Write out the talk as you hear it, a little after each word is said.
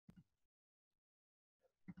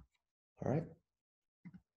All right.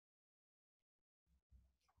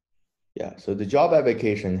 Yeah. So the job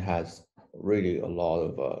application has really a lot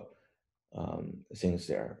of things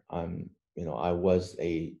there. I was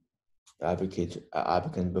a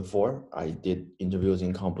applicant before. I did interviews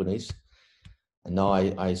in companies, and now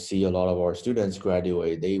I see a lot of our students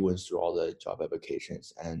graduate. They went through all the job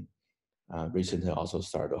applications, and recently also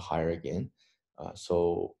started to hire again.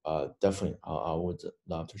 So definitely, I would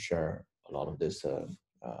love to share a lot of this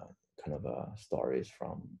uh, stories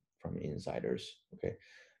from insiders. Okay,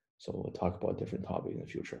 so we'll talk about different topics in the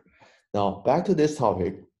future. Now back to this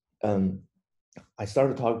topic. Um, I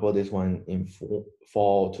started to talk about this one in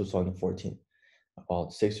fall 2014,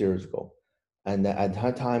 about 6 years ago. And at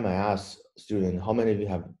that time, I asked students, how many of you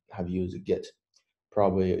have used Git?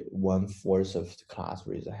 Probably 1/4 of the class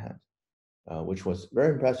raised a hand, which was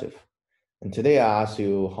very impressive. And today I ask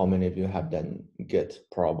you how many of you have done Git.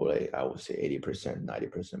 Probably I would say 80%,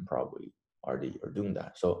 90% probably already are doing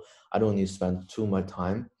that. So I don't need to spend too much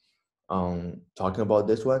time on talking about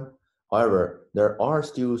this one. However, there are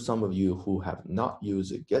still some of you who have not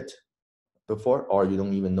used Git before, or you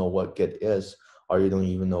don't even know what Git is, or you don't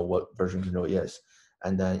even know what version control is.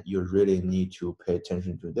 And then you really need to pay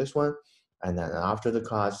attention to this one. And then after the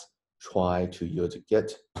class, try to use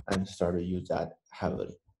Git and start to use that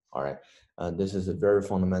heavily. All right. This is a very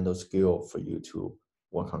fundamental skill for you to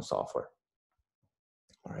work on software.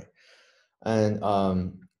 All right. And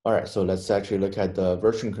all right, so let's actually look at the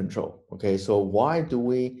version control. Okay, so why do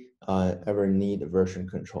we ever need version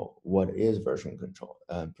control? What is version control?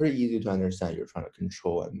 Pretty easy to understand. You're trying to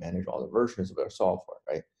control and manage all the versions of your software,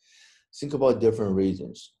 right? Think about different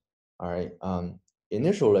reasons. All right.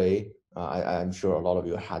 Initially, I'm sure a lot of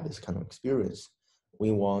you had this kind of experience. We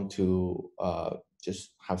want to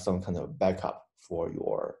just have some kind of backup for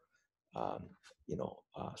your, um,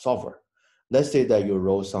 software. Let's say that you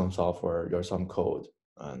wrote some software or some code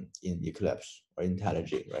in Eclipse or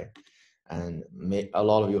IntelliJ, right? And a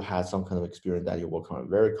lot of you had some kind of experience that you work on a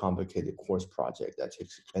very complicated course project that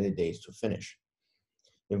takes many days to finish.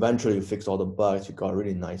 Eventually, you fix all the bugs, you got a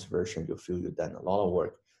really nice version, you feel you've done a lot of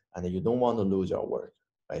work, and you don't want to lose your work,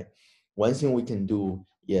 right? One thing we can do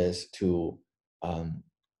is to um,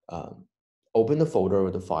 um, open the folder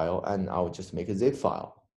with the file, and I'll just make a zip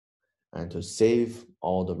file and to save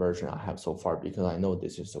all the version I have so far because I know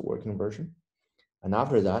this is the working version. And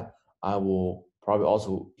after that, I will probably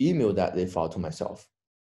also email that zip file to myself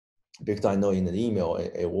because I know in the email,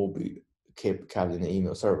 it will be kept in the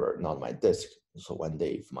email server, not my disk. So one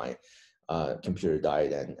day if my computer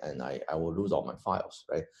died and I will lose all my files,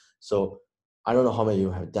 right? So I don't know how many of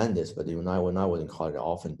you have done this, but when I was in college, I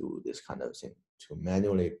often do this kind of thing to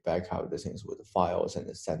manually back up the things with the files and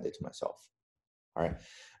then send it to myself. All right.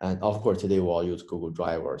 And of course, today we'll all use Google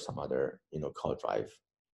Drive or some other, cloud drive.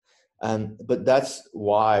 But that's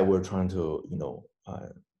why we're trying to,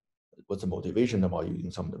 what's the motivation about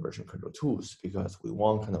using some of the version control tools, because we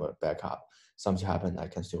want kind of a backup. Something happened, I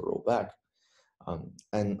can still roll back.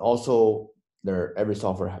 And also, every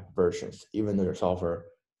software has versions, even though your software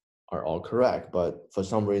are all correct, but for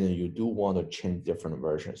some reason you do want to change different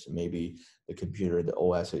versions. Maybe the computer, the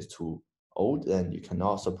OS is too old and you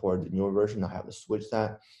cannot support the newer version. I have to switch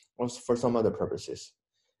that, or for some other purposes.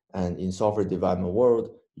 And in software development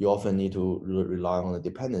world, you often need to rely on the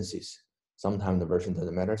dependencies. Sometimes the version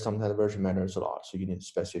doesn't matter, sometimes the version matters a lot. So you need to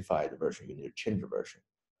specify the version, you need to change the version.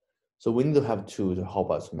 So we need to have tools to help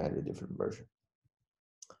us manage a different version.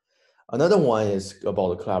 Another one is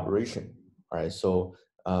about the collaboration. All right, so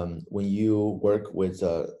when you work with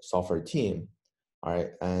a software team, all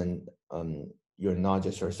right, and you're not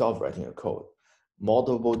just yourself writing a code,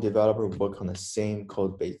 multiple developers work on the same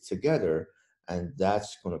code base together, and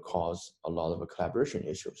that's going to cause a lot of collaboration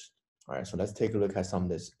issues. All right, so let's take a look at some of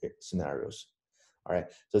these scenarios. All right,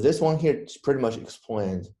 so this one here pretty much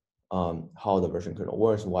explains how the version control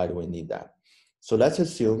works. Why do we need that? So let's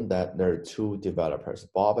assume that there are two developers,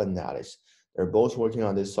 Bob and Alice. They're both working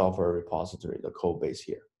on this software repository, the code base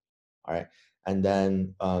here. All right. And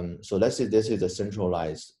then, so let's say this is a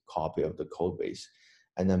centralized copy of the code base.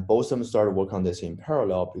 And then both of them started working on this in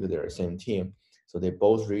parallel because they're the same team. So they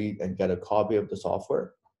both read and get a copy of the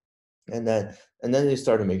software. And then they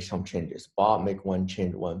start to make some changes. Bob make one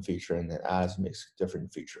change, one feature, and then Alice makes a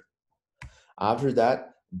different feature. After that,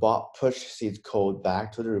 Bob pushed his code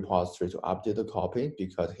back to the repository to update the copy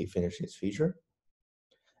because he finished his feature.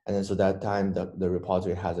 And then so that time the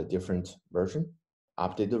repository has a different version,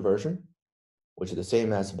 updated version, which is the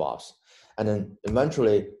same as Bob's. And then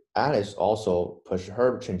eventually Alice also pushed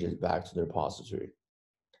her changes back to the repository.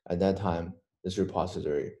 At that time, this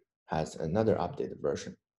repository has another updated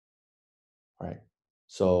version. All right.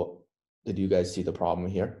 So Did you guys see the problem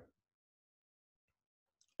here?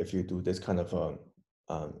 If you do this kind of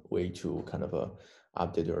a way to kind of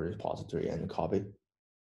update your repository and copy,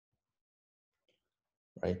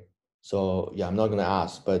 right? So yeah, I'm not gonna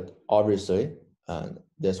ask, but obviously,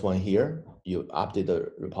 this one here, you update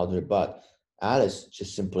the repository, but Alice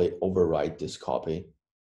just simply overwrite this copy,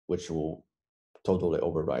 which will totally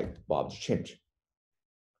overwrite Bob's change,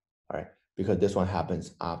 all right? Because this one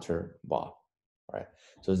happens after Bob, all right?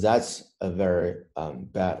 So that's a very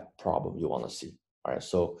bad problem you wanna see, all right?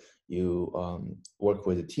 So you work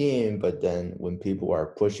with the team, but then when people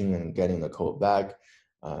are pushing and getting the code back,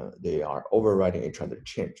 they are overriding each other's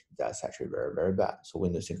change. That's actually very, very bad. So we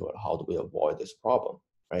need to think about how do we avoid this problem,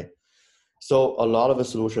 right? So a lot of the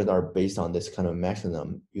solutions are based on this kind of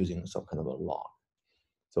mechanism using some kind of a log.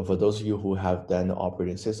 So for those of you who have done the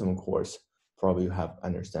operating system course, probably you have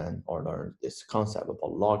understand or learned this concept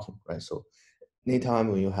about logging, right? So anytime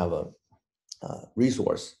when you have a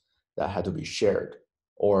resource that had to be shared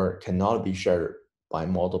or cannot be shared by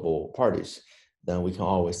multiple parties, then we can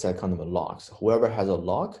always set kind of a logs. Whoever has a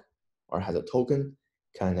log or has a token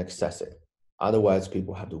can access it. Otherwise,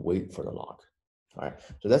 people have to wait for the log. All right,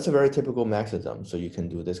 so that's a very typical mechanism. So you can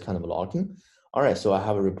do this kind of logging. All right, so I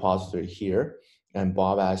have a repository here, and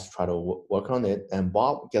Bob has tried to work on it, and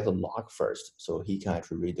Bob gets a log first, so he can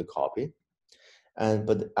actually read the copy.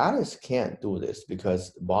 But Alice can't do this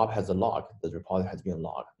because Bob has a log. The repository has been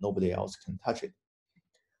logged. Nobody else can touch it.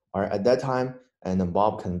 All right, at that time, and then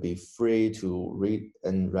Bob can be free to read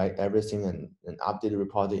and write everything and update the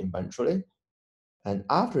repository eventually. And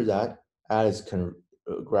after that, Alice can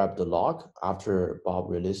grab the log after Bob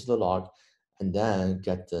releases the log, and then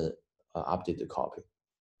get the updated copy,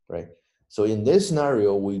 right? So in this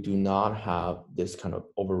scenario, we do not have this kind of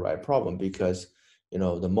override problem because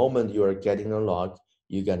the moment you are getting a log,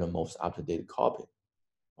 you get the most up-to-date copy.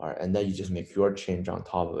 All right, and then you just make your change on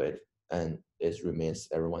top of it, and it remains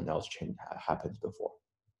everyone else change happens before.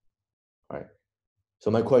 All right.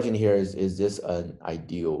 So my question here is this an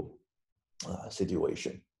ideal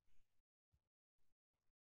situation?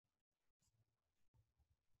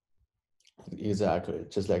 Exactly,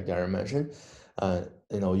 just like Darren mentioned,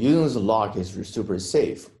 using this log is super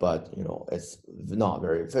safe, but it's not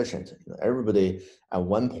very efficient. Everybody at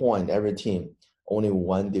one point, every team, only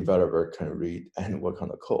one developer can read and work on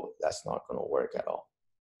the code. That's not going to work at all,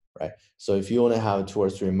 right? So if you only have 2 or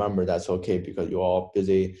 3 members, that's okay because you're all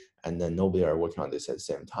busy, and then nobody are working on this at the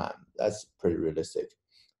same time. That's pretty realistic.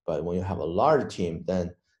 But when you have a large team,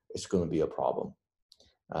 then it's going to be a problem.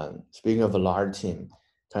 Speaking of a large team,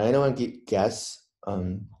 can anyone guess?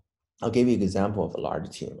 I'll give you an example of a large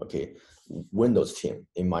team. Okay, Windows team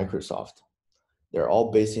in Microsoft. They're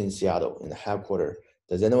all based in Seattle in the headquarters.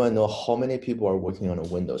 Does anyone know how many people are working on a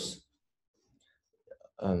Windows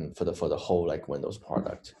for the whole like Windows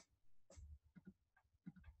product?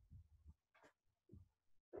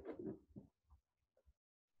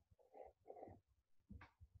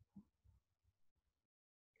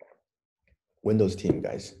 Windows team,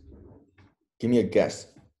 guys. Give me a guess.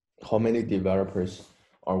 How many developers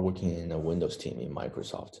are working in a Windows team in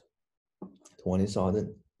Microsoft?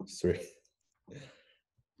 20,000? 3.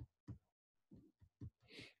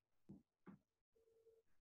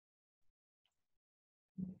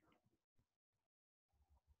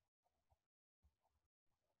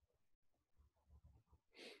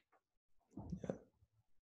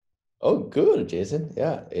 Oh, good, Jason.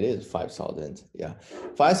 Yeah, it is 5,000. Yeah,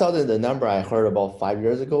 5,000. The number I heard about 5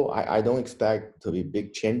 years ago. I don't expect to be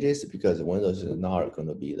big changes because Windows is not going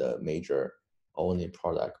to be the major only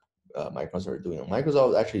product Microsoft are doing. Microsoft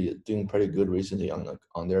is actually doing pretty good recently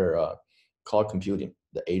on their cloud computing,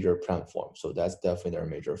 the Azure platform. So that's definitely their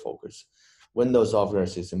major focus. Windows software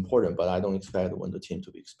is important, but I don't expect the Windows team to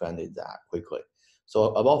be expanded that quickly. So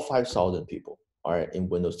about 5,000 people are in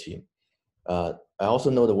Windows team. I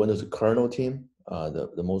also know the Windows kernel team,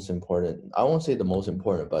 the most important, I won't say the most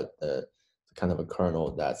important, but the kind of a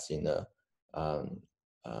kernel that's in the um,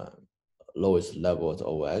 uh, lowest level of the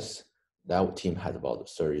OS. That team has about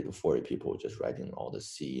 30 to 40 people just writing all the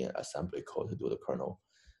C and assembly code to do the kernel,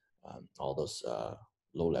 all those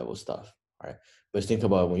low level stuff, right? But think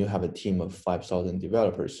about when you have a team of 5,000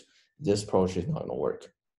 developers, this approach is not going to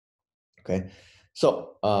work, okay?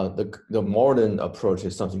 So the modern approach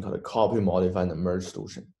is something called a copy, modify, and merge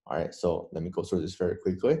solution. All right, so let me go through this very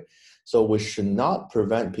quickly. So we should not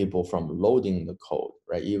prevent people from loading the code,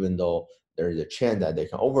 right? Even though there is a chance that they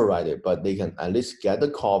can override it, but they can at least get the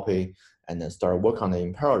copy and then start work on it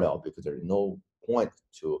in parallel because there's no point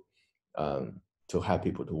to have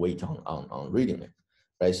people to wait on reading it,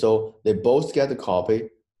 right? So they both get the copy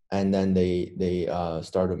and then they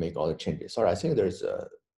start to make all the changes. Sorry, I think there's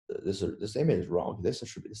this image is wrong. This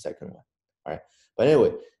should be the second one. All right, but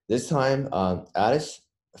anyway, this time Alice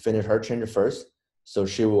finished her change first, so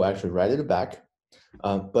she will actually write it back.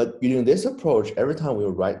 But using this approach, every time we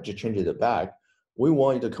write to change it back, we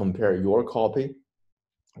want you to compare your copy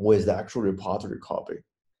with the actual repository copy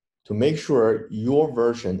to make sure your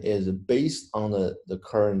version is based on the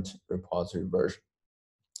current repository version.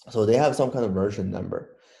 So they have some kind of version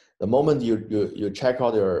number. The moment you check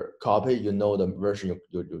out your copy, you know the version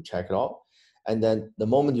you check it out. And then the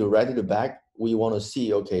moment you write it back, we want to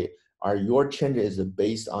see, okay, are your changes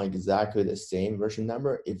based on exactly the same version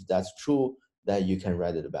number? If that's true, then you can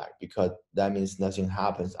write it back, because that means nothing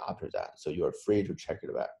happens after that. So you're free to check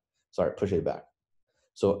it back. Sorry, push it back.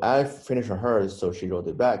 So I finished hers, so she wrote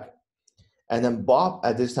it back. And then Bob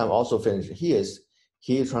at this time also finished his.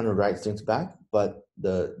 He is trying to write things back, but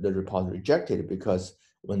the repository rejected it, because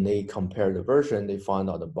when they compare the version, they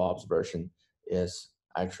found out that Bob's version is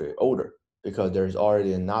actually older, because there's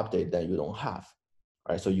already an update that you don't have.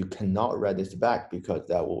 Right? So you cannot write this back, because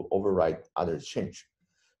that will override others' change.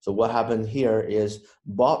 So what happened here is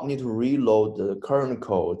Bob needs to reload the current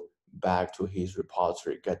code back to his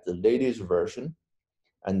repository, get the latest version,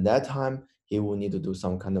 and that time he will need to do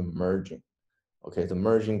some kind of merging. Okay, the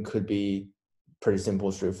merging could be pretty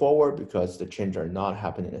simple, straightforward, because the changes are not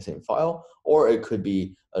happening in the same file, or it could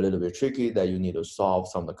be a little bit tricky that you need to solve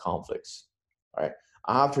some of the conflicts. All right.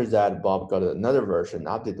 After that, Bob got another version,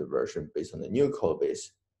 updated version based on the new code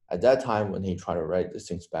base. At that time, when he tried to write these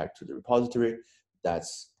things back to the repository,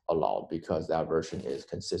 that's allowed, because that version is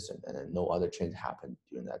consistent and then no other change happened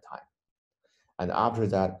during that time. And after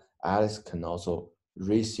that, Alice can also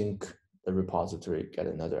resync the repository, get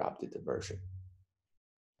another updated version.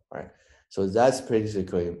 Right? So that's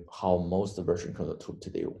basically how most version control tool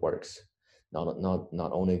today works. Not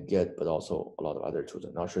only Git, but also a lot of other tools.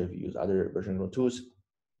 I'm not sure if you use other version control tools,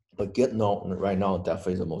 but Git right now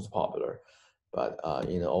definitely is the most popular. But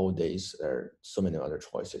in the old days, there are so many other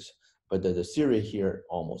choices. But the theory here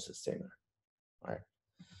almost the same. Right?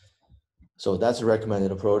 So that's a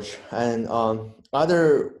recommended approach. And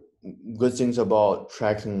other good things about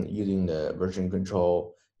tracking using the version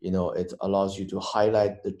control, it allows you to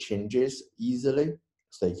highlight the changes easily,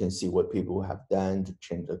 so you can see what people have done to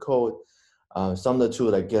change the code. Some of the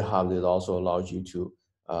tools like GitHub, it also allows you to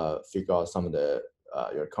figure out some of the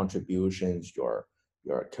your contributions, your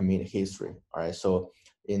commit history. All right, so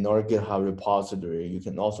in our GitHub repository, you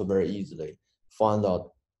can also very easily find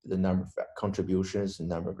out the number of contributions, the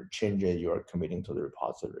number of changes you are committing to the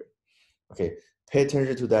repository. Okay, pay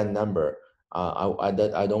attention to that number. I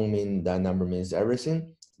don't mean that number means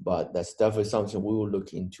everything, but that's definitely something we will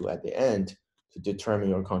look into at the end to determine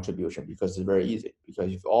your contribution, because it's very easy.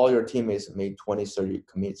 Because if all your teammates made 20, 30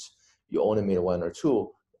 commits, you only made 1 or 2,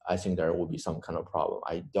 I think there will be some kind of problem.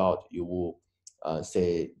 I doubt you will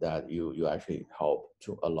say that you actually help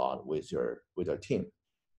a lot with your team.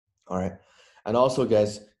 All right. And also,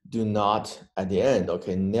 guys, do not at the end,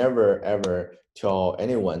 okay, never ever tell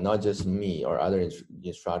anyone, not just me or other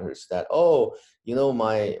instructors, that, oh,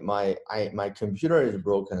 my computer is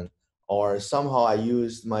broken, or somehow I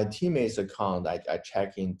used my teammate's account, I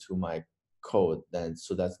check into my code, then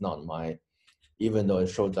so that's not my, even though it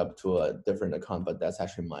shows up to a different account, but that's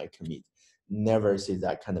actually my commit. Never see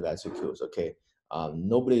that kind of executes, okay?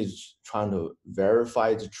 Nobody's trying to verify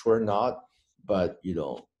it's true or not, but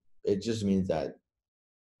it just means that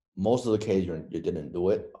most of the case you didn't do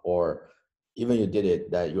it, or even you did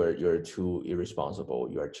it, that you're too irresponsible.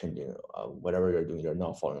 You are changing whatever you're doing. You're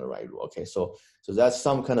not following the right rule. Okay, so that's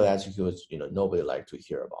some kind of executes nobody like to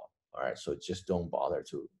hear about. All right, so just don't bother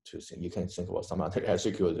to think. You can think about some other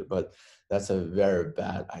executes, but that's a very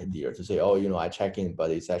bad idea to say, oh, I check in,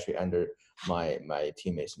 but it's actually under my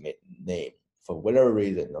teammate's name for whatever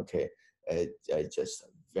reason. Okay, it's just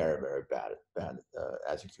very, very bad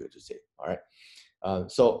execute to say. All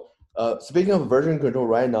right. So speaking of version control,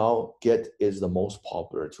 right now, Git is the most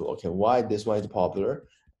popular tool. Okay, why this one is popular?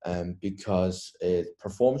 Because it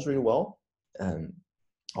performs really well, and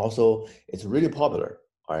also it's really popular.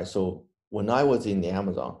 All right, so when I was in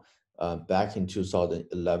Amazon back in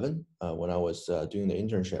 2011, when I was doing the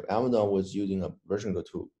internship, Amazon was using a version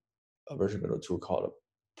control tool called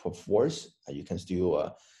Perforce. You can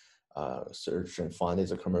still search and find it.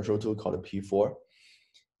 It's a commercial tool called P4.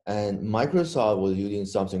 And Microsoft was using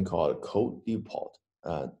something called Code Depot.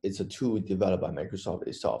 It's a tool developed by Microsoft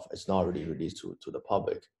itself. It's not really released to the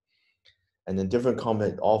public. And then different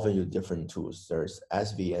companies often use different tools. There's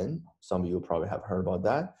SVN. Some of you probably have heard about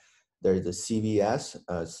that. There's the CVS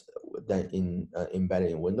that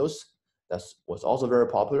embedded in Windows. That was also very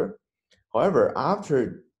popular. However,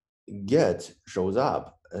 after Git shows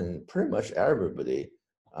up, and pretty much everybody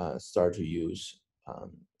start to use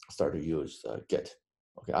Git.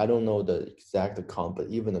 Okay, I don't know the exact count, but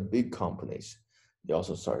even the big companies, they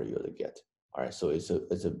also started using Git. All right, so it's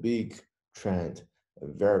a big trend, a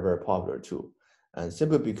very popular tool, and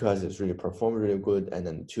simply because it's really performed really good, and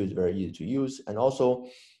then the tool is very easy to use, and also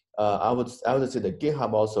I would say that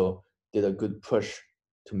GitHub also did a good push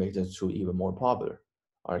to make this tool even more popular.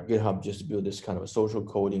 Our GitHub just built this kind of a social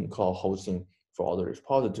coding cloud hosting for all the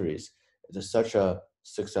repositories. It's such a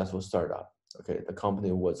successful startup. Okay, the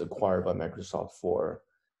company was acquired by Microsoft for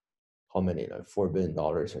how many, like $4 billion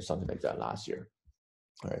or something like that last year.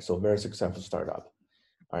 All right, so very successful startup.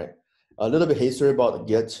 All right, a little bit history about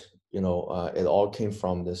Git. It all came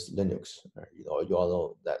from this Linux. Right? You all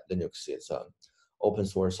know that Linux is open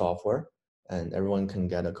source software, and everyone can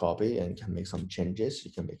get a copy and can make some changes.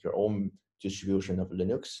 You can make your own distribution of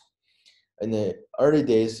Linux. In the early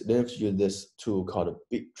days, Linux used this tool called a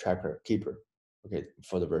Bit Tracker Keeper, okay,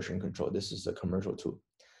 for the version control. This is a commercial tool.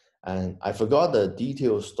 And I forgot the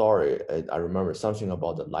detailed story. I remember something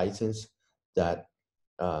about the license that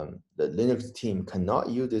the Linux team cannot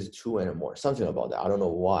use this tool anymore. Something about that. I don't know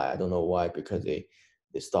why. I don't know why, because they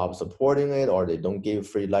stopped supporting it, or they don't give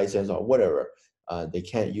free license or whatever. They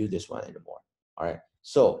can't use this one anymore. All right.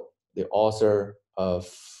 So the author of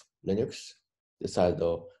Linux decided,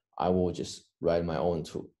 though, I will just write my own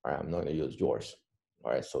tool. All right. I'm not going to use yours.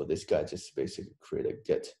 All right. So this guy just basically created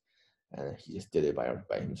Git, and he just did it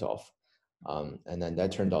by himself. And then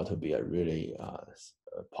that turned out to be a really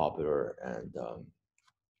popular and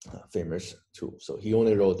famous tool. So he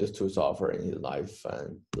only wrote this tool software in his life,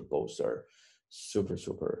 and the both are super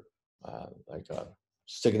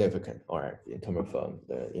significant, all right, in terms of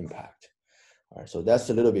the impact. All right, so that's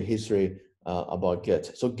a little bit history about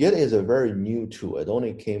Git. So Git is a very new tool. It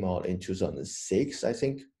only came out in 2006, I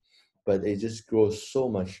think, but it just grows so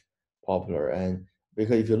much popular. And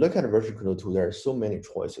because if you look at a version control tool, there are so many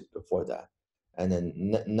choices before that, and then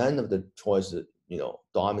none of the choices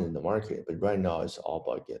dominate the market. But right now, it's all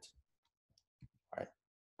about Git. All right.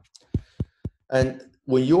 And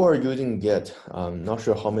when you are using Git, not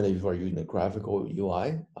sure how many of you are using the graphical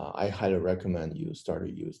UI. I highly recommend you start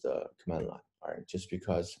to use the command line. All right, just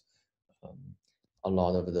because a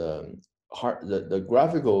lot of the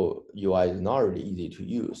graphical UI is not really easy to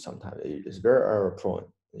use. Sometimes it's very error prone.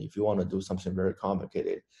 If you want to do something very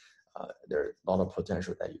complicated, there's a lot of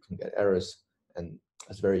potential that you can get errors, and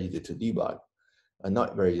it's very easy to debug.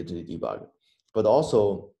 Not very easy to debug, but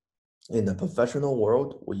also in the professional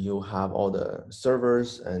world, when you have all the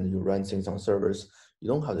servers and you run things on servers, you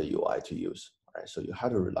don't have the UI to use, right? So you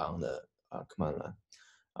have to rely on the command line.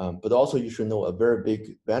 But also you should know a very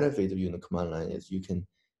big benefit of using the command line is you can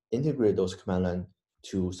integrate those command line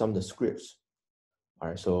to some of the scripts. All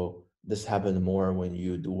right, so this happens more when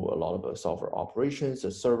you do a lot of software operations,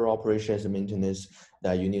 the server operations and maintenance,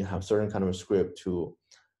 that you need to have certain kind of script to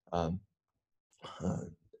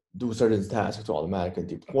do certain tasks to automatically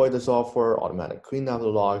deploy the software, automatically clean up the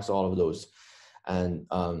logs, all of those. And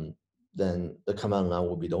then the command line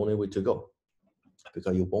will be the only way to go,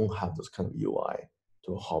 because you won't have this kind of UI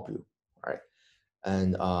to help you, right?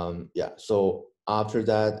 And so after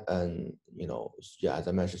that, and as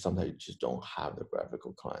I mentioned, sometimes you just don't have the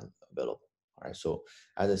graphical client available. All right, so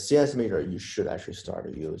as a CS major, you should actually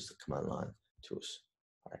start to use the command line tools.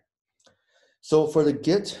 All right. So for the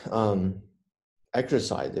Git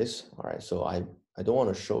exercises, all right, so I don't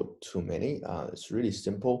want to show too many. It's really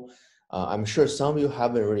simple. I'm sure some of you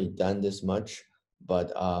haven't really done this much,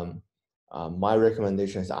 but my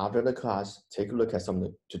recommendation is after the class, take a look at some of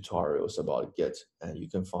the tutorials about Git, and you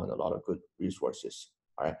can find a lot of good resources.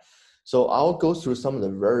 All right, so I'll go through some of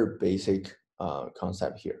the very basic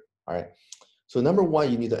concept here. All right, so number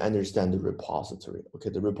one, you need to understand the repository. Okay,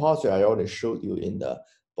 the repository I already showed you in the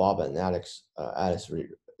Bob and Alice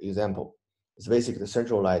example. It's basically the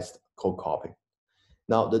centralized code copy.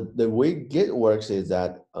 Now, the way Git works is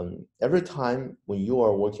that every time when you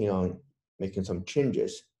are working on making some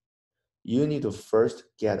changes, you need to first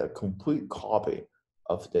get a complete copy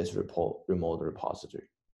of this remote repository.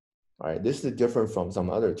 All right, this is different from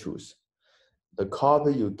some other tools. The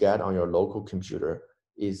copy you get on your local computer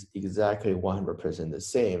is exactly 100% the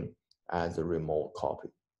same as the remote copy.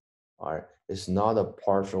 All right, it's not a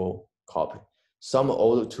partial copy. Some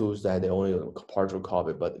older tools that they only partial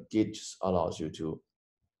copy, but Git just allows you to,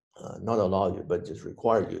 not allow you, but just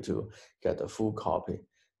require you to get the full copy,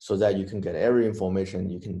 so that you can get every information.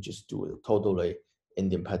 You can just do it totally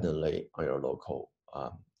independently on your local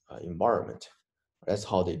environment. That's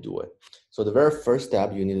how they do it. So the very first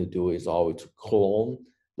step you need to do is always to clone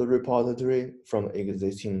the repository from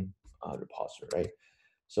existing repository, right?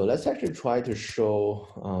 So let's actually try to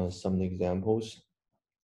show some examples.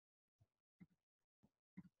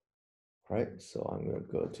 All right, so I'm going to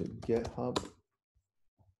go to GitHub.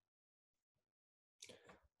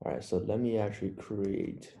 All right, so let me actually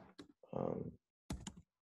create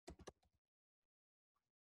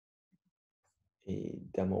a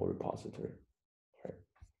demo repository. All right,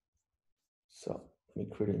 so let me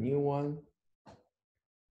create a new one.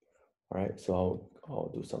 All right, so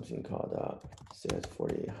I'll do something called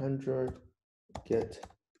CS4800 git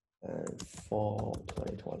and fall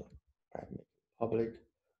 2020. All right, make it public.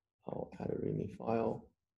 I'll add a README file,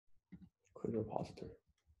 create a repository.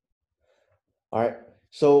 All right,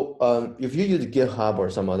 so if you use GitHub or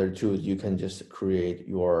some other tools, you can just create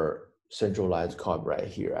your centralized copy right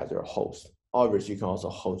here as your host. Obviously, you can also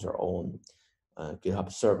host your own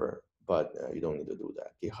GitHub server, but you don't need to do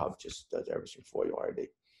that. GitHub just does everything for you already.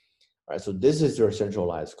 All right, so this is your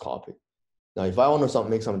centralized copy. Now, if I want to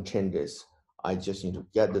make some changes, I just need to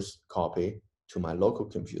get this copy to my local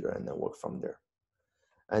computer and then work from there.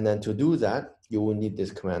 And then to do that, you will need this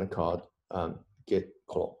command called git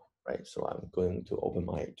clone, right? So I'm going to open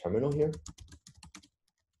my terminal here,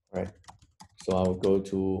 right? So I'll go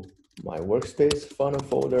to my workspace funnel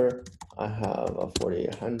folder. I have a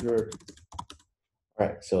 4800. All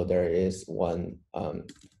right, so there is one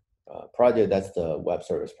project, that's the web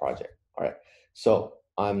service project. All right, so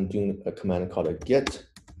I'm doing a command called a git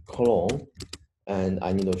clone, and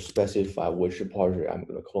I need to specify which repository I'm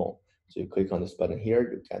going to clone. So you click on this button here,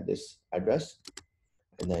 you get this address,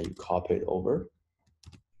 and then you copy it over.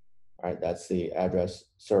 All right, that's the address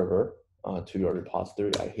server to your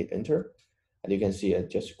repository. I hit enter, and you can see it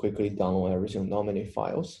just quickly download every single nominee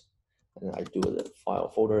files. And I do the file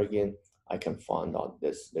folder again. I can find out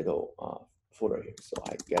this little folder here. So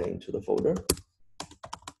I get into the folder,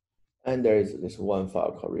 and there is this one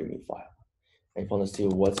file called README file. And if you want to see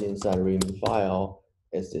what's inside the README file,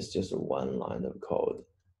 is this just one line of code,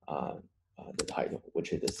 the title,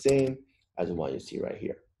 which is the same as the one you see right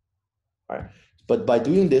here. All right. But by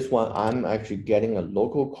doing this one, I'm actually getting a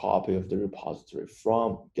local copy of the repository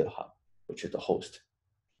from GitHub, which is the host.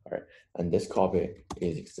 All right. And this copy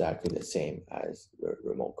is exactly the same as the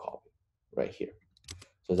remote copy right here.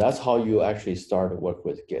 So that's how you actually start to work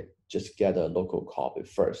with Git. Just get a local copy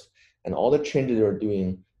first. And all the changes you're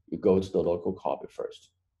doing, you go to the local copy first.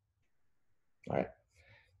 All right.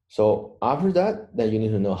 So after that, then you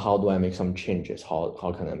need to know, how do I make some changes?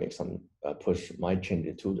 How can I make some push my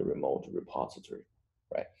changes to the remote repository,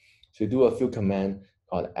 right? So you do a few commands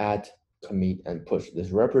called add, commit, and push. This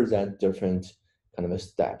represent different kind of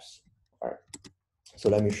steps. All right. So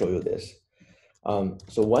let me show you this.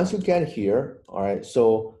 So once you get here, all right.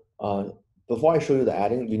 So before I show you the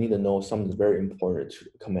adding, you need to know something very important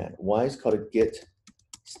command. One is called git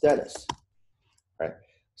status, right?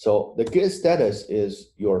 So the git status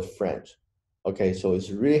is your friend. Okay, so it's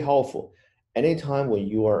really helpful. Anytime when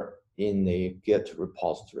you are in a Git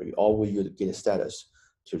repository, you always use git status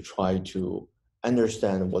to try to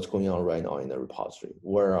understand what's going on right now in the repository.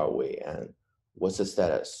 Where are we and what's the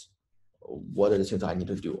status? What are the things I need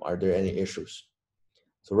to do? Are there any issues?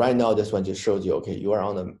 So right now, this one just shows you, okay, you are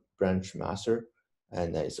on the branch master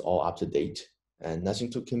and it's all up to date and nothing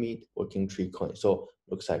to commit, working tree clean. So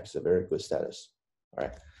looks like it's a very good status. All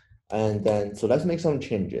right. And then, so let's make some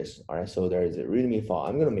changes. All right, so there is a README file.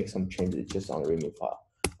 I'm gonna make some changes just on the README file.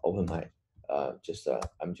 Open my, I'm just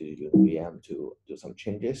using VM to do some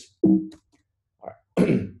changes. All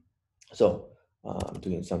right, so I'm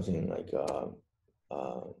doing something like,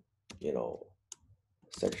 you know,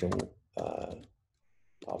 section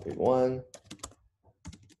topic 1,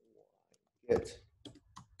 git,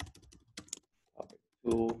 topic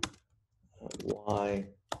 2, y,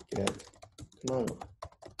 get, command line.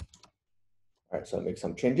 All right, so I make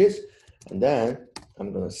some changes, and then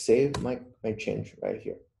I'm gonna save my change right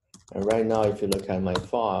here. And right now, if you look at my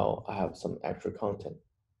file, I have some extra content,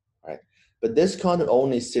 right? But this content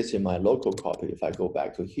only sits in my local copy. If I go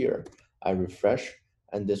back to here, I refresh,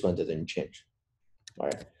 and this one doesn't change, all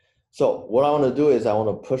right? So what I wanna do is I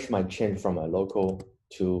wanna push my change from my local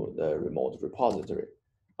to the remote repository.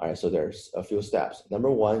 All right, so there's a few steps. Number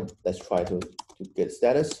one, let's try to get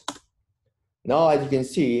status. Now, as you can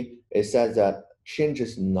see, it says that change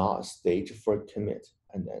is not staged for commit.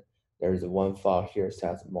 And then there is one file here that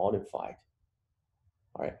says modified.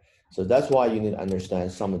 All right, so that's why you need to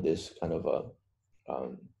understand some of this kind of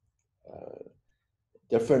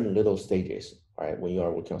different little stages, all right, when you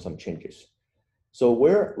are working on some changes. So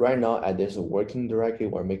we're right now at this working directory,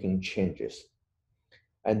 we're making changes.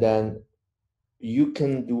 And then you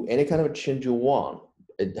can do any kind of change you want.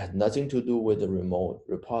 It has nothing to do with the remote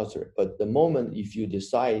repository. But the moment if you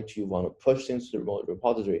decide you want to push things to the remote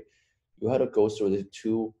repository, you have to go through the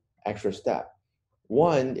two extra steps.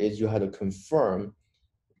 One is you have to confirm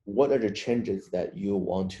what are the changes that you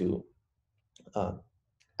want to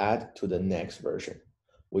add to the next version.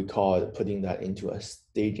 We call it putting that into a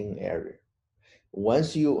staging area.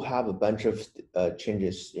 Once you have a bunch of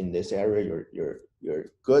changes in this area, you're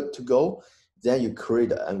good to go. Then you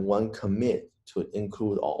create one commit to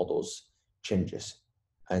include all those changes,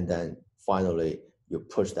 and then finally you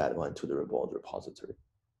push that one to the remote repository.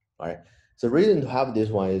 All right. So the reason to have this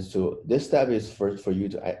one is this step is first for you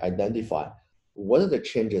to identify what are the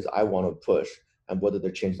changes I want to push and what are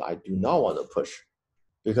the changes I do not want to push,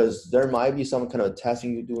 because there might be some kind of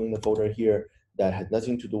testing you do in the folder here that has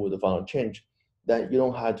nothing to do with the final change. Then you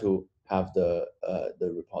don't have to have the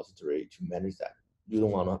repository to manage that. You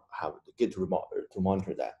don't want to have the Git to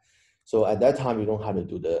monitor that. So at that time, you don't have to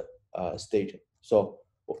do the staging. So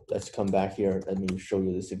let's come back here. Let me show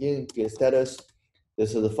you this again. Git status.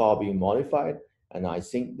 This is the file being modified, and I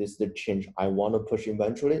think this is the change I want to push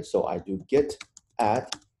eventually. So I do git add,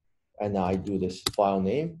 and I do this file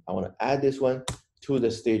name. I want to add this one to the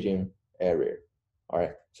staging area. All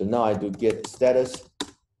right, so now I do git status.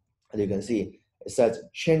 As you can see, it says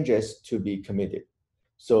changes to be committed.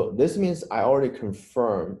 So this means I already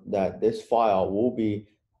confirmed that this file will be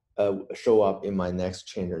show up in my next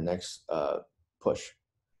change or next push.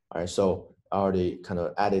 All right, so I already kind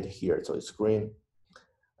of added here, so it's green.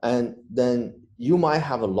 And then you might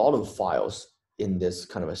have a lot of files in this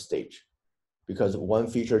kind of a stage, because one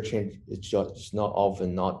feature change is just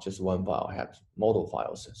not just one file, have multiple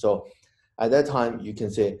files. So at that time, you can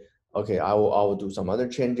say, okay, I will do some other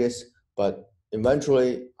changes, but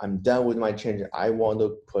eventually I'm done with my change. I want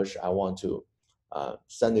to push, I want to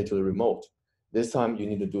send it to the remote. This time you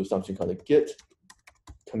need to do something called a git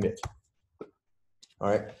commit. All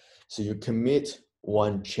right, so you commit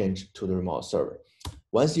one change to the remote server.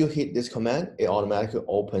 Once you hit this command, it automatically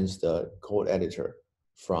opens the code editor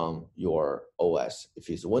from your OS. If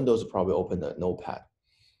it's Windows, probably open the Notepad.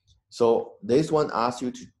 So this one asks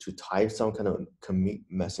you to type some kind of commit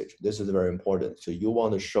message. This is very important. So you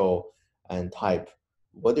want to show and type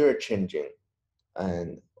what they're changing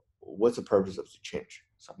and what's the purpose of the change.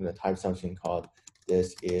 So I'm going to type something called,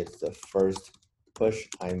 this is the first push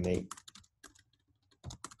I made.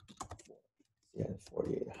 Yeah,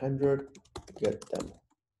 4800, get demo.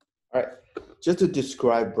 All right, just to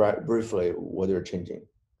describe briefly what they're changing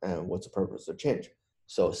and what's the purpose of change.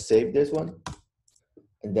 So save this one,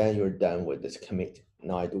 and then you're done with this commit.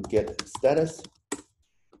 Now I do git status.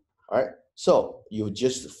 All right, so you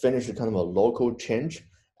just finished kind of a local change,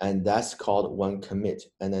 and that's called one commit.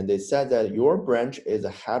 And then they said that your branch is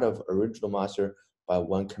ahead of original master by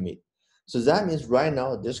one commit. So that means right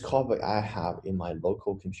now, this copy I have in my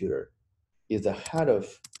local computer is ahead of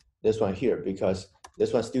this one here, because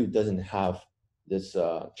this one still doesn't have this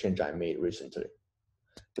change I made recently.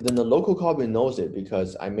 But then the local copy knows it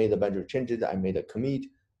because I made a bunch of changes, I made a commit,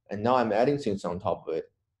 and now I'm adding things on top of it.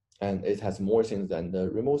 And it has more things than the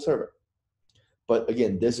remote server. But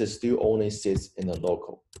again, this is still only sits in the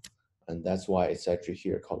local. And that's why it's actually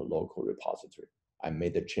here called a local repository. I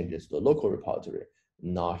made the changes to the local repository,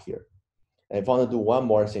 not here. And if I want to do one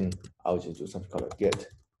more thing, I'll just do something called a git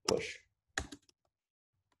push.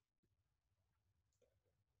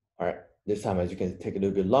 All right, this time as you can take a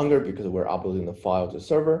little bit longer because we're uploading the file to the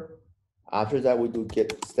server. After that, we do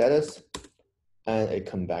git status, and it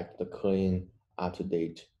comes back to the clean,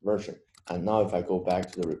 up-to-date version. And now if I go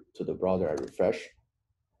back to the browser, I refresh.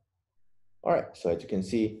 All right, so as you can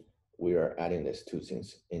see, we are adding these two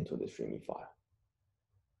things into the streaming file.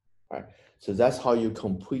 All right, so that's how you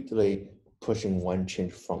completely pushing one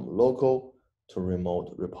change from local to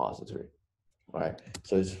remote repository. All right,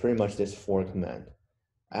 so it's pretty much this 4 command: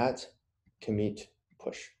 add, commit,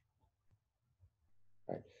 push.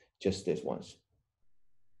 Right, just this once.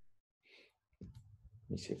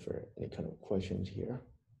 Let me see if there are any kind of questions here.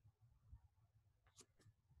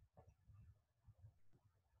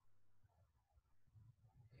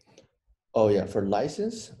 Oh yeah, for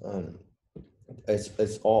license,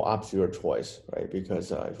 it's all up to your choice, right? Because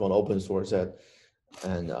if you want to open source it,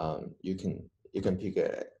 and you can pick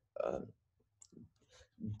a.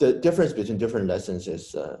 The difference between different lessons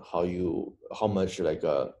is how much like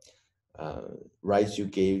rights you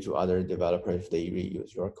gave to other developers if they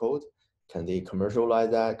reuse your code. Can they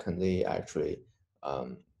commercialize that? Can they actually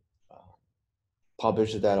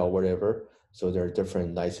publish that or whatever? So there are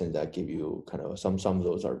different licenses that give you kind of some of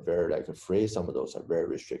those are very like free, some of those are very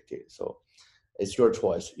restricted. So It's your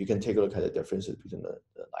choice. You can take a look at the differences between the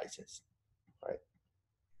license, right?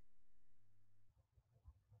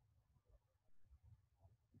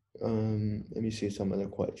 Let me see some other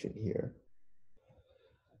question here.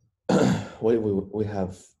 We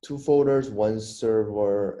have two folders, one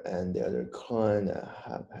server and the other client. I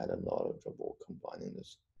have had a lot of trouble combining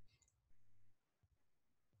this.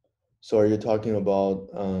 So are you talking about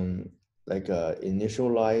like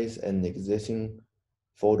initialize an existing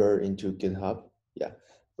folder into GitHub? Yeah,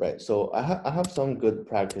 right. So I have some good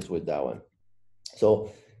practice with that one.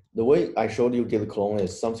 So the way I showed you Git clone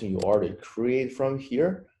is something you already create from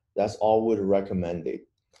here. That's always recommended.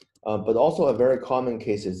 But also a very common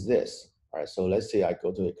case is this. All right, so let's say I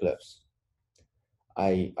go to Eclipse.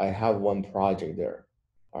 I have one project there.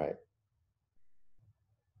 All right.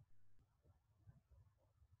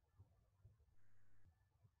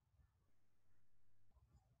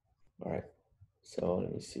 All right. So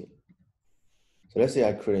let me see. So let's say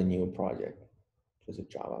I create a new project, just a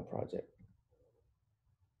Java project.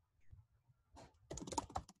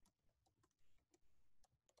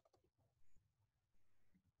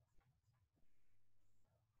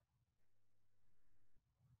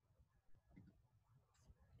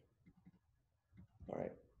 All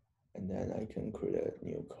right. And then I can create a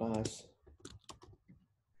new class.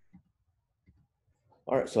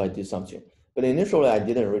 All right, so I did something. But initially, I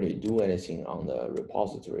didn't really do anything on the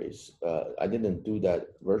repositories. I didn't do that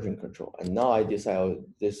version control. And now I decide, oh,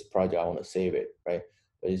 this project, I want to save it, right?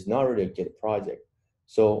 But it's not really a Git project.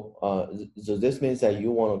 So, so this means that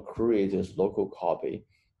you want to create this local copy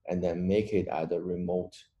and then make it at a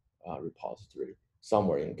remote repository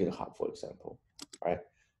somewhere in GitHub, for example, right?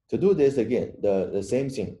 To do this, again, the same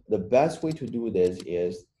thing. The best way to do this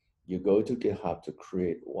is you go to GitHub to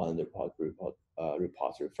create one repository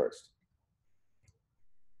first.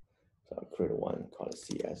 So I'll create one called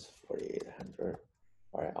CS4800.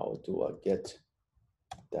 All right, I'll do a git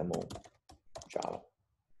demo Java.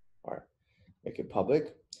 All right, make it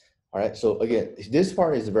public. All right, so again, this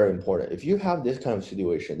part is very important. If you have this kind of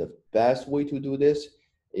situation, the best way to do this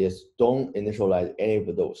is don't initialize any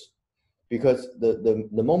of those. Because the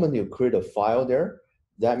moment you create a file there,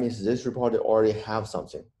 that means this repository already have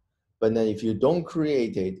something. But then if you don't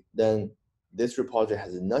create it, then this repository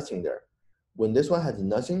has nothing there. When this one has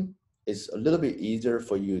nothing, it's a little bit easier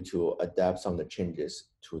for you to adapt some of the changes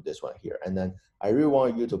to this one here. And then I really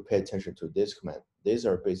want you to pay attention to this command. These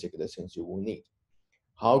are basically the things you will need.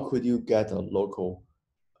 How could you get a local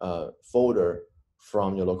folder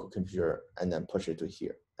from your local computer and then push it to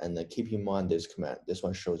here? And then keep in mind this command. This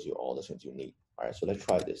one shows you all the things you need. All right, so let's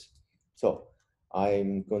try this. So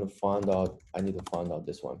I'm going to find out, I need to find out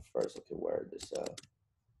this one first. Okay, where this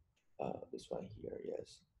one here,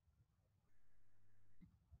 yes.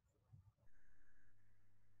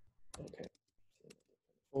 Okay,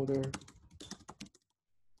 folder.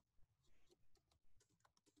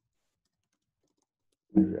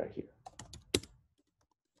 Right here.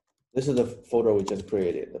 This is the folder we just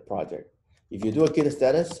created, the project. If you do a git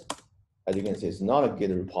status, as you can see, it's not a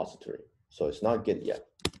git repository. So it's not git yet,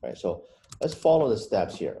 right? So let's follow the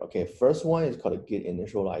steps here. Okay, first one is called a git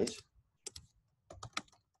initialize.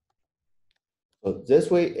 So this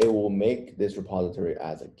way it will make this repository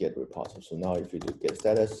as a git repository. So now if you do git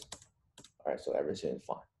status, all right, so everything is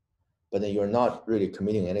fine. But then you're not really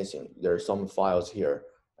committing anything. There are some files here,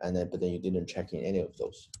 and then but then you didn't check in any of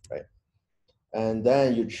those, right? And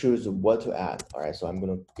then you choose what to add. All right, so I'm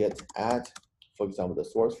gonna git add, for example, the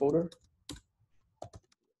source folder,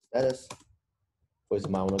 status. For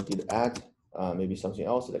example, I want to git add maybe something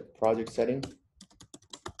else like project setting.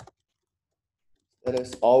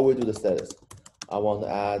 Status, always do the status. I want to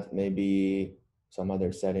add maybe some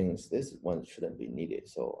other settings. This one shouldn't be needed,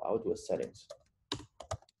 so I'll do a settings.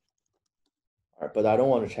 All right, but I don't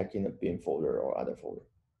want to check in a bin folder or other folder.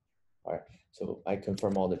 All right, so I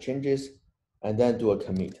confirm all the changes and then do a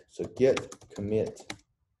commit. So git commit.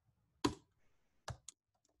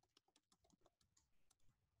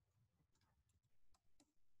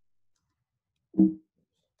 All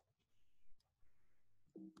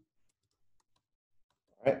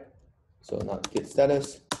right, so now git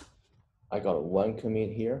status. I got one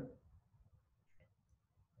commit here.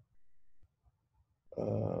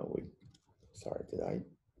 Wait, sorry, did I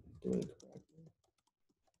do it correctly?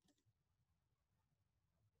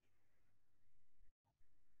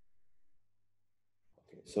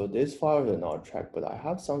 Okay, so this file is not tracked, but I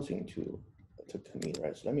have something to commit,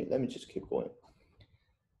 right? So let me just keep going.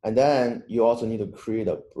 And then you also need to create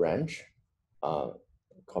a branch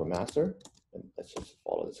called master. And let's just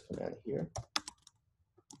follow this command here.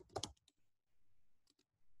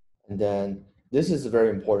 And then this is very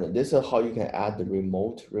important. This is how you can add the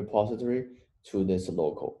remote repository to this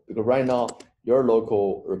local. Because right now, your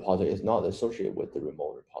local repository is not associated with the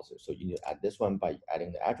remote repository. So you need to add this one by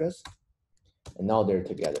adding the address. And now they're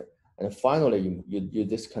together. And finally, you use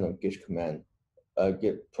this kind of git command,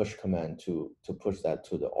 git push command to push that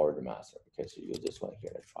to the order master. Okay, so you use this one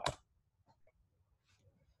here. Let's try.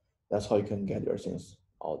 That's how you can get your things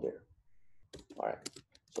out there. All right.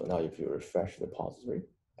 So now if you refresh the repository,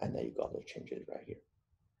 and then you got the changes right here.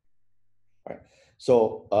 All right.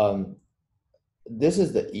 So this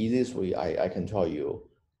is the easiest way I can tell you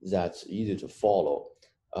that's easy to follow.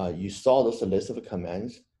 You saw this list of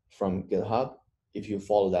commands from GitHub if you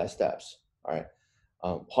follow that steps. All right.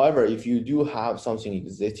 However, if you do have something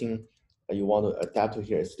existing that you want to adapt to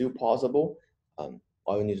here, it's still possible.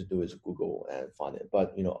 All you need to do is Google and find it.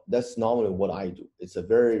 But that's normally what I do. It's a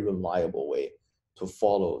very reliable way to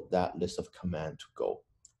follow that list of command to go.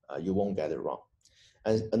 You won't get it wrong.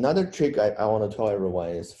 And another trick I want to tell everyone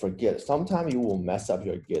is for Git. Sometimes you will mess up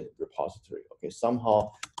your Git repository. Okay,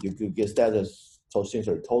 somehow you could get status, so things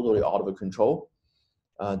are totally out of control.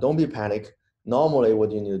 Don't be panic. Normally,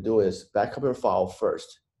 what you need to do is back up your file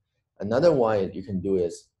first. Another one you can do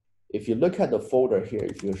is, if you look at the folder here,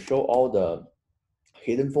 if you show all the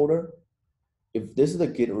hidden folder, if this is the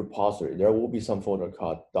Git repository, there will be some folder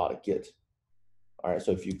called .git. All right,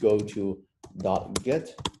 so if you go to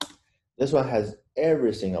 .git, this one has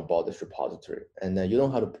everything about this repository, and then you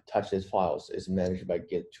don't have to touch these files. It's managed by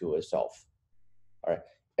Git to itself. All right,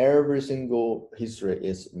 every single history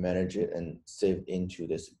is managed and saved into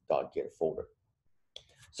this .git folder.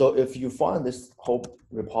 So if you find this whole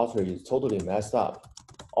repository is totally messed up,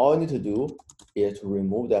 all you need to do is to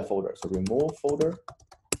remove that folder. So remove folder.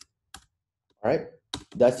 All right,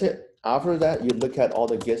 that's it. After that, you look at all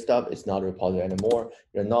the Git stuff. It's not a repository anymore.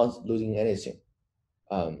 You're not losing anything.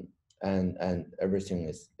 And everything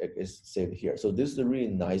is saved here. So this is a really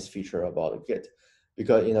nice feature about Git,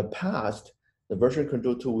 because in the past, the version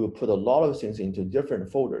control tool will put a lot of things into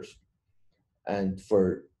different folders and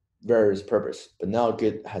for various purpose. But now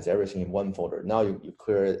Git has everything in one folder. Now you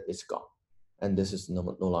clear it, it's gone. And this is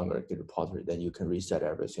no longer a Git repository. Then you can reset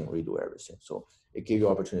everything, redo everything. So it gives you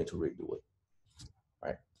opportunity to redo it. All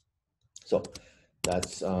right. So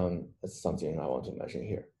that's something I want to mention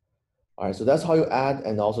here. All right, so that's how you add,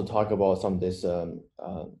 and also talk about some of this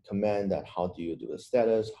command, that how do you do the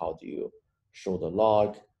status, how do you show the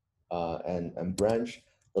log and branch.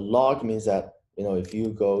 The log means that, if you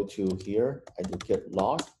go to here and you get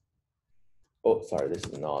log, oh, sorry, this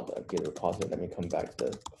is not a Git repository. Let me come back to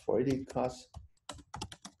the 480 class.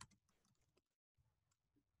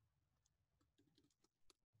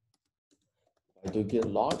 I do git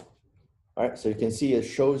log. All right, so you can see it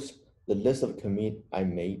shows the list of commit I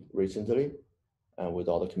made recently with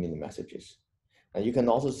all the commit messages. And you can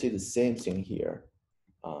also see the same thing here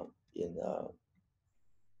in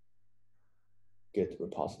Git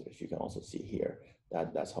repositories. You can also see here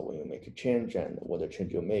that's how when you make a change and what the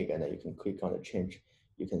change you make, and then you can click on the change.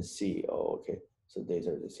 You can see, oh, okay, so these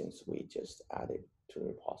are the things we just added to the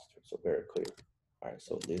repository. So very clear. All right,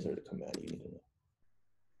 so these are the commands you need to know.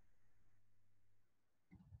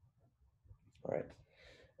 All right,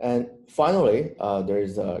 and finally, there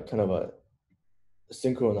is a kind of a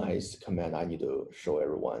synchronized command I need to show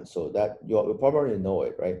everyone, so that you probably know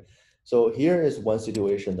it, right? So here is one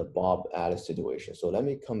situation, the Bob Alice situation. So let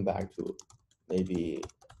me come back to maybe,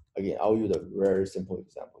 again, I'll use a very simple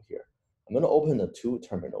example here. I'm going to open the two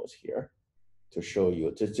terminals here to show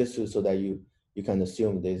you, so that you can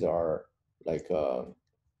assume these are like,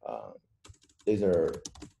 these are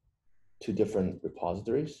two different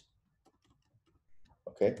repositories.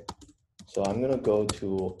 Okay, so I'm going to go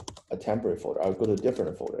to a temporary folder. I'll go to a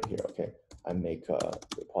different folder here. Okay, I make a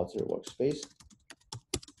repository workspace.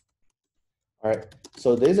 All right,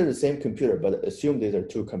 so these are the same computer, but assume these are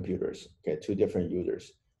two computers, okay, two different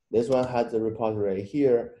users. This one has the repository right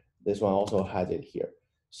here. This one also has it here.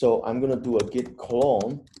 So I'm gonna do a git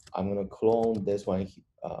clone. I'm gonna clone this one,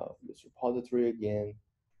 this repository again.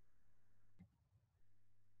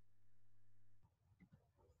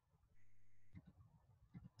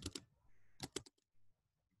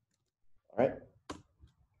 All right.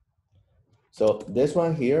 So this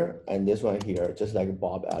one here and this one here, just like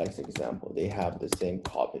Bob Alex example, they have the same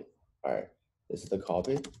copy. All right, this is the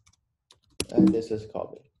copy, and this is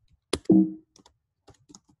copy.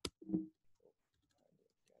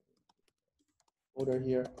 Folder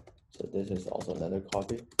here, so this is also another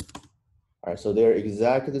copy. All right, so they're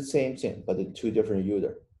exactly the same thing, but the two different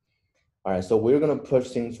users. All right, so we're gonna push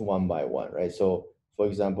things one by one, right? So for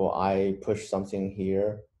example, I push something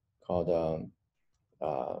here called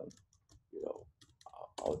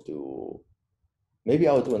maybe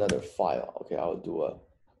I'll do another file. Okay, I'll do a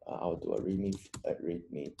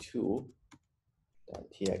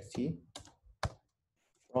readme2.txt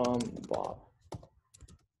from Bob.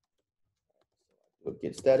 We'll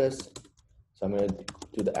get status. So I'm going to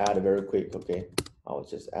do the add very quick. Okay, I'll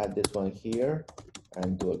just add this one here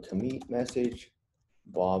and do a commit message.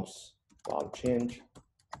 Bob change.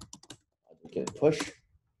 I'll get push.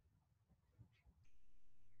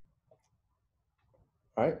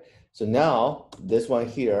 All right. So now this one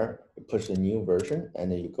here, you push the new version,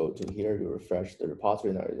 and then you go to here, you refresh the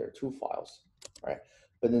repository. Now there are 2 files, right?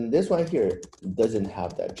 But then this one here doesn't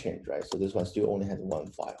have that change, right? So this one still only has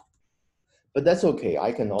 1 file. But that's okay.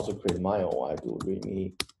 I can also create my own. I'll do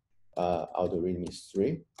readme3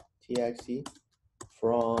 txt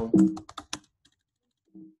from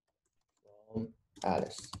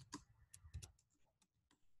Alice.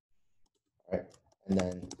 All right. And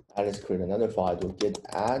then Alice create another file. I do git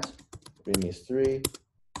add readme3.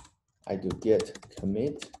 I do git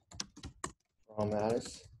commit from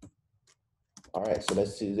Alice. All right, so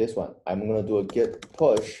let's see this one. I'm gonna do a git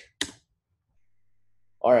push.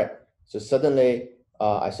 All right, so suddenly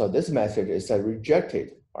I saw this message. It said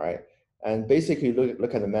rejected. All right, and basically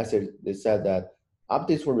look at the message. It said that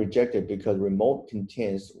updates were rejected because remote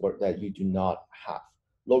contains work that you do not have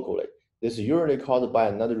locally. This is usually caused by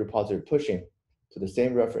another repository pushing to the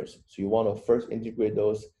same reference. So you want to first integrate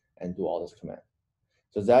those and do all this command.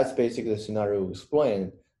 So that's basically the scenario we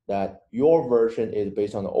explained, that your version is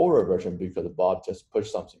based on the older version because Bob just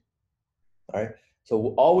pushed something. All right.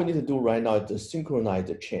 So all we need to do right now is to synchronize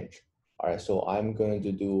the change. All right. So I'm going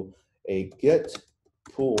to do a git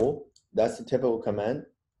pull. That's the typical command.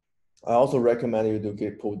 I also recommend you do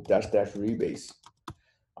git pull -- rebase.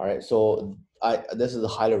 All right. So this is a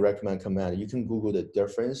highly recommended command. You can Google the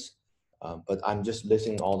difference, but I'm just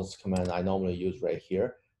listing all this command I normally use right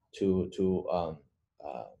here to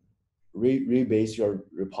rebase your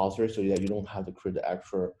repository so that you don't have to create the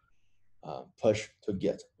extra push to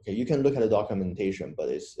Git. Okay, you can look at the documentation, but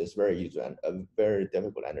it's very easy and very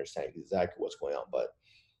difficult to understand exactly what's going on. But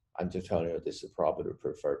I'm just telling you, this is probably the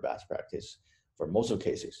preferred best practice for most of the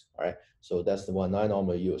cases. All right, so that's the one I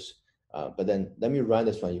normally use. But then let me run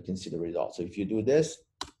this one. You can see the results. So if you do this,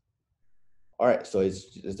 all right, so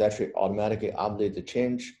it's actually automatically update the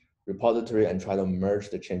change repository and try to merge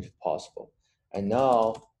the change if possible. And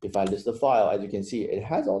now, if I list the file, as you can see, it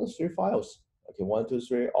has all the 3 files. Okay, 1, 2,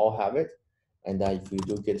 3, all have it. And then if you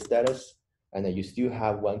do git status, and then you still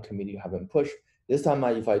have 1 commit you haven't pushed. This time,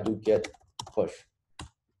 if I do git push,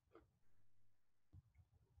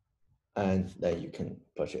 and then you can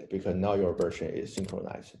push it because now your version is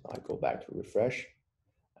synchronized. I go back to refresh,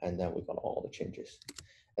 and then we got all the changes.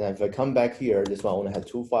 And if I come back here, this one only has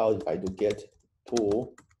 2 files. If I do git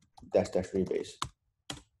pull -- rebase.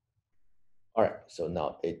 All right, so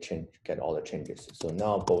now it get all the changes. So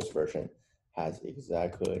now both version has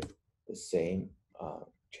exactly the same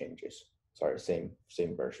changes. Sorry, same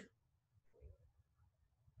version.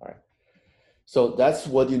 All right. So that's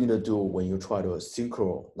what you need to do when you try to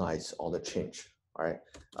synchronize all the change. All right.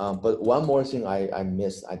 But one more thing I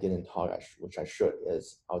missed, I didn't talk, which I should,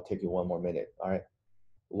 is I'll take you 1 more minute. All right.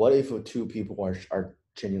 What if 2 people are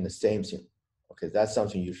changing the same thing? Okay, that's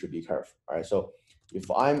something you should be careful. All right. So if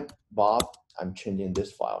I'm Bob, I'm changing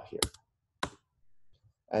this file here.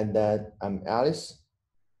 And then I'm Alice.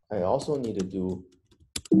 I also need to do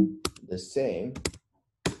the same.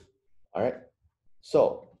 All right.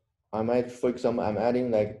 So I might, for example, I'm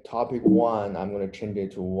adding like topic 1. I'm going to change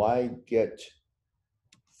it to why get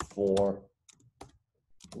for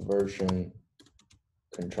version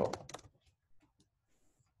control.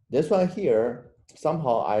 This one here,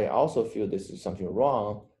 somehow I also feel this is something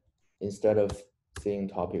wrong. Instead of saying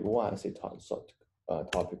topic 1, I say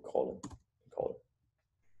topic colon. All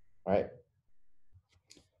right.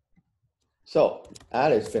 So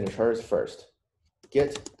Alice finished hers first.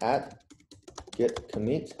 Git add, git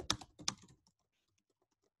commit.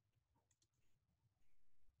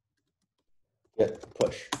 Git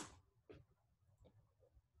push.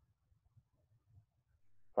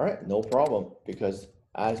 All right, no problem, because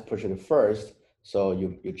Alice pushed it first, so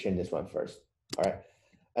you change this one first. All right,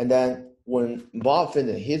 and then when Bob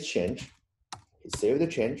finished his change, he saved the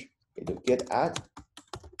change. He do git add,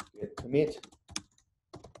 git commit.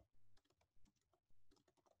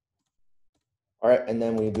 All right, and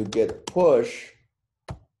then when you do git push,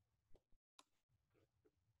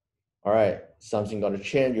 all right, something got to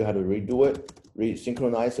change. You have to redo it,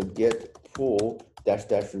 resynchronize. So git pull --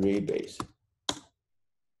 rebase.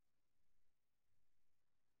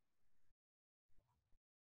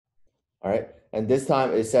 All right, And this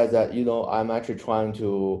time it says that, I'm actually trying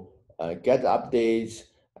to get updates,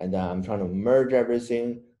 and then I'm trying to merge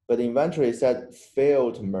everything, but eventually it said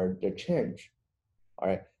fail to merge the change. All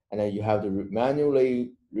right. And then you have to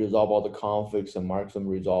manually resolve all the conflicts and mark them,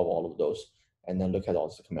 resolve all of those, and then look at all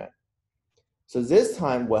the command. So this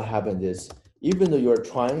time what happened is, even though you're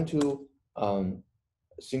trying to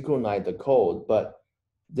synchronize the code, but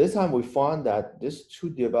this time we found that these two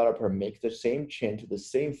developers make the same change to the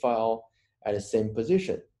same file at the same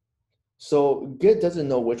position. So Git doesn't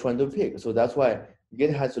know which one to pick. So that's why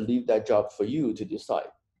Git has to leave that job for you to decide.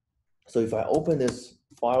 So if I open this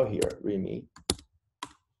file here, readme,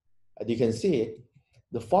 as you can see,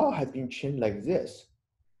 the file has been changed like this.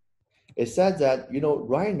 It says that,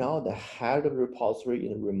 right now the head of the repository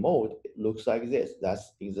in the remote looks like this.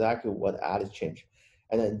 That's exactly what Alice changed.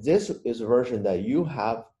 And then this is a version that you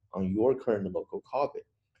have on your current local copy.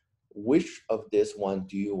 Which of this one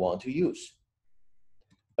do you want to use?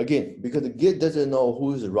 Again, because Git doesn't know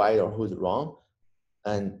who's right or who's wrong,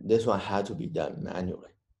 and this one had to be done manually.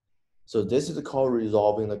 So this is called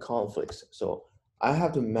resolving the conflicts. So I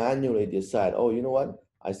have to manually decide, oh, you know what?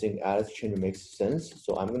 I think Alice's change makes sense.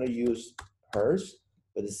 So I'm going to use hers.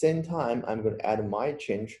 But at the same time, I'm going to add my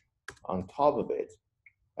change on top of it.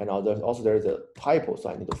 And also there's a typo, so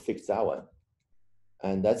I need to fix that one.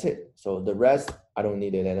 And that's it. So the rest, I don't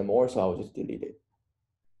need it anymore, so I'll just delete it.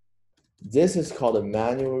 This is called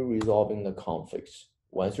manually resolving the conflicts.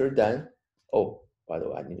 Once you're done, oh, by the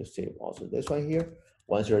way, I need to save also this one here.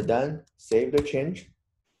 Once you're done, save the change.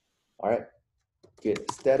 All right,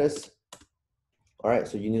 git status. All right,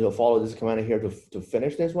 so you need to follow this command here to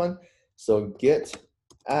finish this one. So git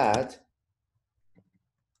add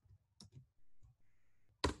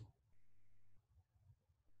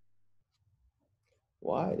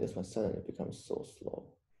why this one suddenly becomes so slow.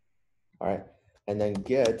 All right, and then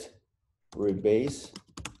git rebase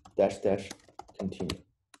dash dash continue.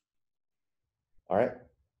 All right,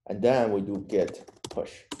 and then we do git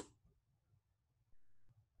push.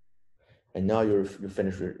 And now you're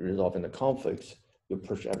finished resolving the conflicts. You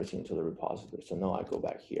push everything to the repository. So now I go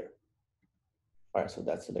back here. All right, so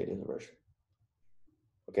that's the latest version.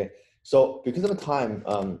 Okay, so because of the time,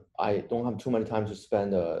 I don't have too much time to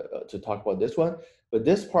spend to talk about this one, but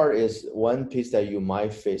this part is one piece that you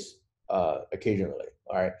might face occasionally.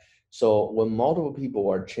 All right, so when multiple people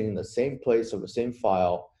are changing the same place of the same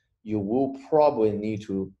file, you will probably need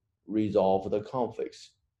to resolve the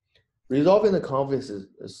conflicts. Resolving the conflicts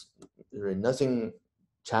is really nothing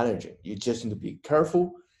challenging. You just need to be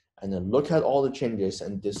careful and then look at all the changes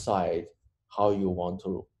and decide how you want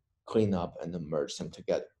to clean up and then merge them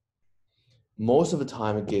together. Most of the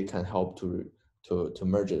time, Git can help to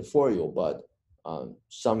merge it for you, but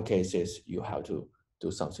some cases you have to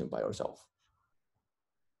do something by yourself.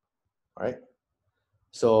 All right.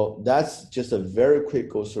 So that's just a very quick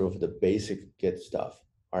go through of the basic Git stuff.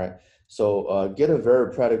 All right. So Git a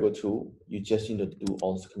very practical tool. You just need to do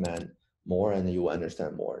all this command more and you will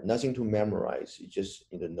understand more. Nothing to memorize. You just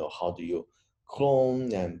need to know how do you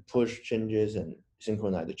clone and push changes and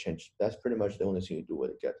synchronize the change. That's pretty much the only thing you do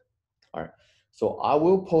with Git. All right. So I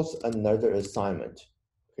will post another assignment,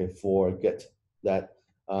 okay, for Git that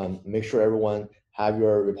make sure everyone have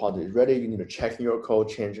your repository ready. You need to check your code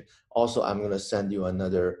change. Also, I'm going to send you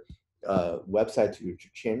another website to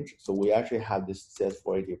change. So we actually have this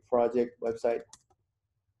CS4800 project website.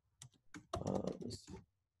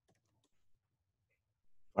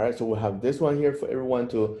 All right, so we'll have this one here for everyone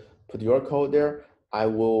to put your code there. I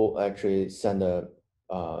will actually send a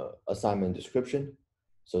assignment description.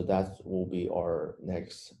 So that will be our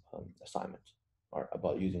next assignment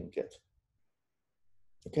about using Git.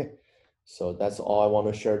 Okay, so that's all I want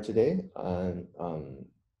to share today. And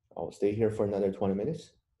I'll stay here for another 20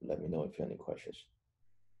 minutes. Let me know if you have any questions.